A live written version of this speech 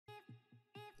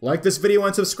Like this video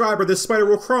and subscribe or this spider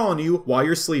will crawl on you while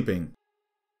you're sleeping.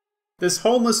 This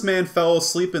homeless man fell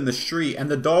asleep in the street and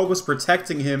the dog was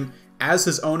protecting him as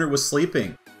his owner was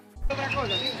sleeping.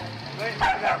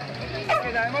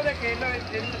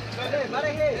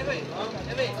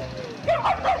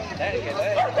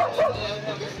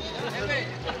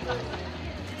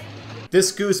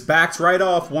 This goose backed right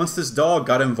off once this dog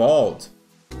got involved.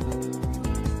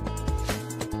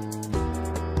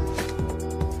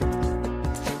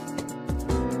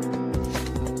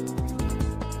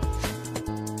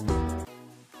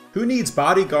 Who needs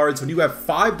bodyguards when you have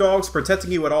 5 dogs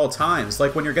protecting you at all times,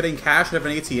 like when you're getting cash out of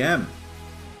an ATM?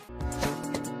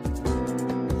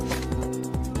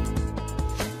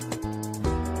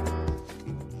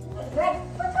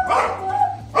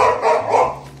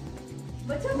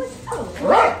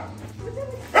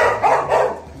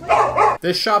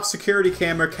 This shop's security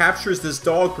camera captures this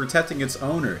dog protecting its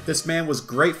owner. This man was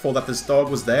grateful that this dog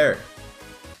was there.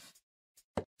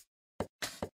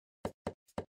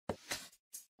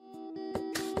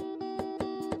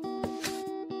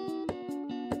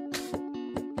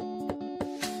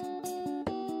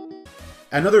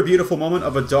 Another beautiful moment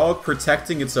of a dog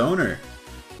protecting its owner.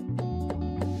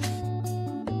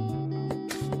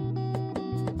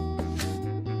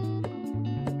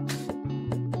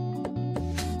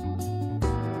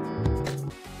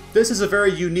 This is a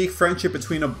very unique friendship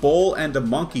between a bull and a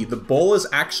monkey. The bull is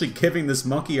actually giving this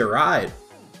monkey a ride.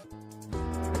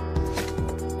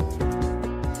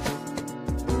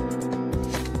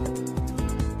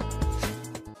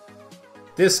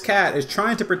 This cat is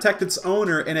trying to protect its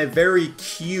owner in a very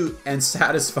cute and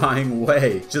satisfying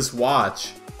way. Just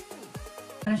watch.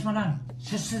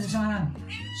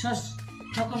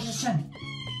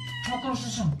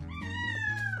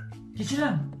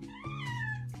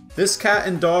 This cat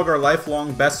and dog are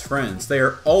lifelong best friends. They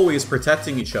are always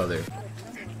protecting each other.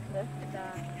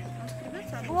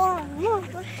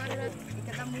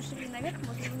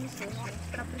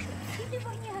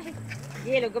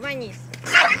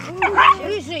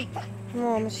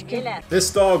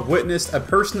 This dog witnessed a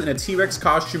person in a T-Rex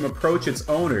costume approach its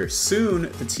owner.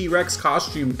 Soon, the T-Rex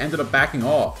costume ended up backing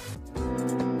off.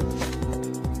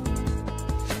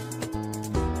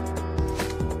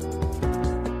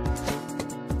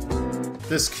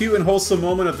 This cute and wholesome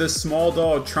moment of this small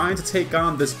dog trying to take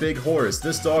on this big horse.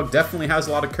 This dog definitely has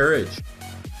a lot of courage.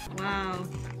 Wow.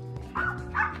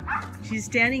 She's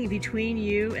standing between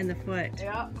you and the foot.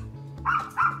 Yep.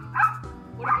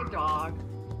 What a good dog.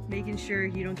 Making sure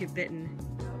you don't get bitten.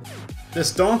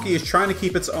 This donkey is trying to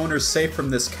keep its owner safe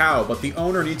from this cow, but the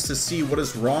owner needs to see what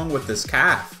is wrong with this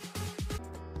calf.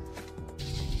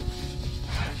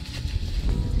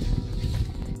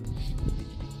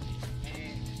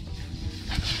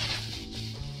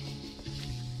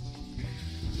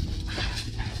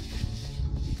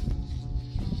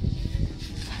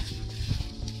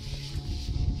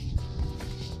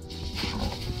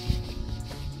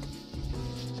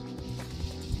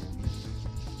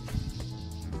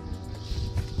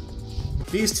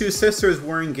 These two sisters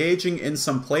were engaging in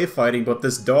some play fighting, but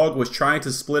this dog was trying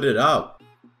to split it up.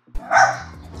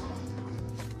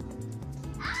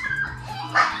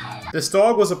 This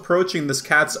dog was approaching this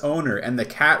cat's owner, and the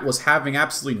cat was having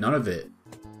absolutely none of it.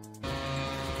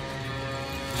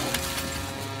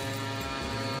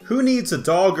 Who needs a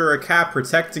dog or a cat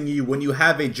protecting you when you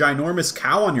have a ginormous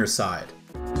cow on your side?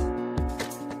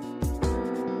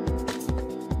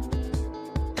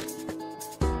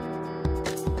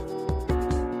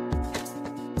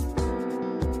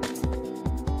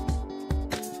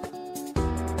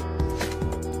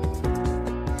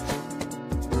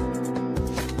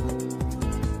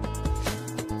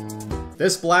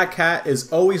 This black cat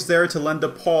is always there to lend a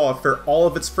paw for all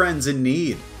of its friends in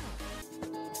need.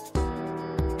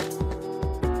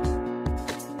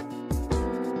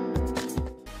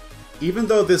 Even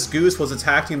though this goose was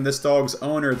attacking this dog's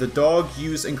owner, the dog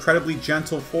used incredibly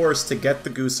gentle force to get the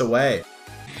goose away.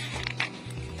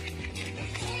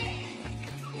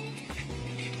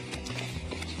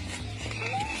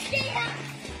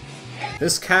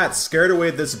 This cat scared away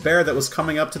this bear that was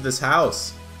coming up to this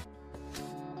house.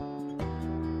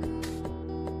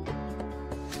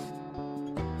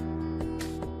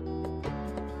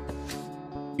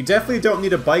 You definitely don't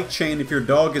need a bike chain if your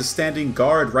dog is standing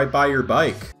guard right by your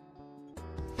bike.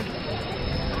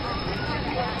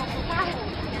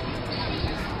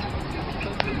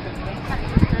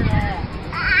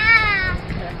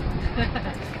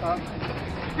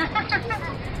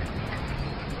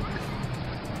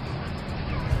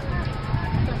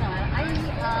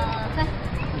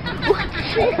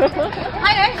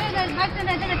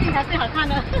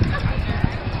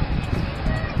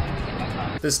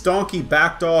 This donkey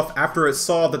backed off after it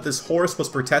saw that this horse was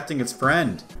protecting its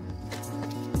friend.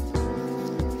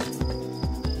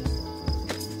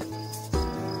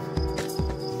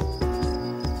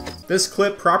 This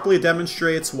clip properly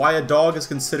demonstrates why a dog is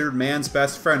considered man's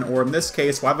best friend, or in this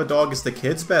case, why the dog is the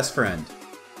kid's best friend.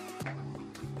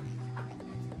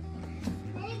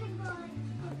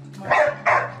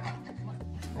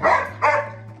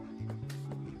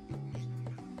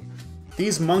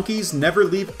 These monkeys never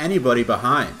leave anybody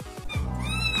behind.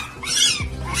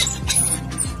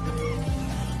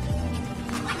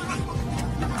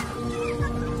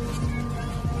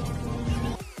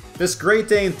 This Great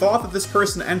Dane thought that this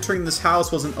person entering this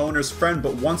house was an owner's friend,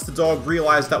 but once the dog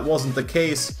realized that wasn't the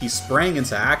case, he sprang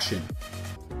into action.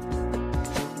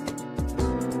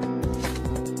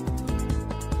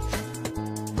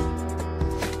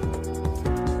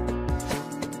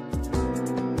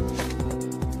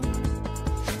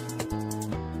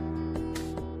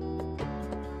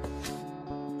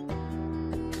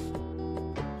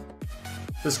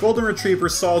 This golden retriever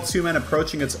saw two men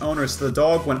approaching its owner, so the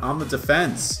dog went on the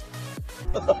defense.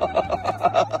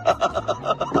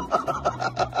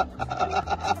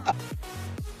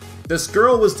 This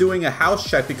girl was doing a house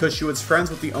check because she was friends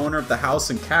with the owner of the house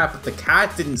and cat, but the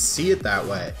cat didn't see it that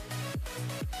way.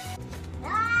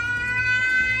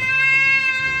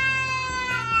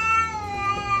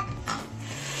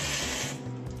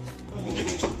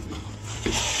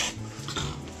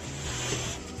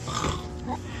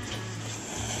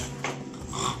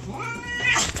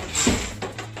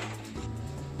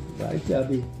 Bye,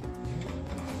 Debbie.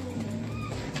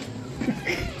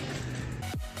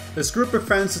 This group of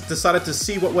friends decided to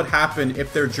see what would happen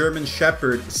if their German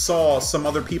Shepherd saw some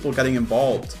other people getting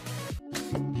involved.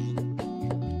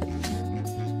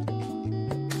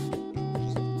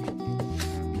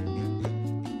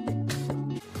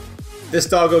 This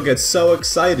doggo gets so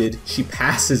excited, she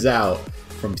passes out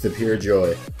from the pure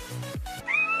joy.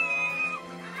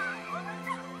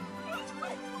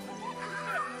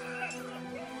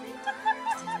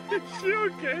 Is she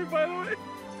okay, by the way?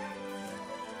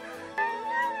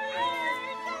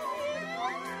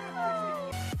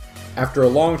 After a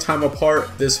long time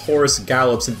apart, this horse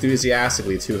gallops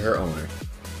enthusiastically to her owner.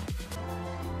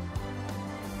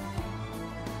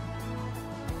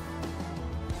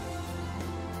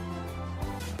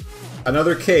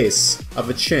 Another case of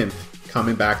a chimp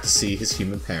coming back to see his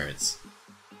human parents.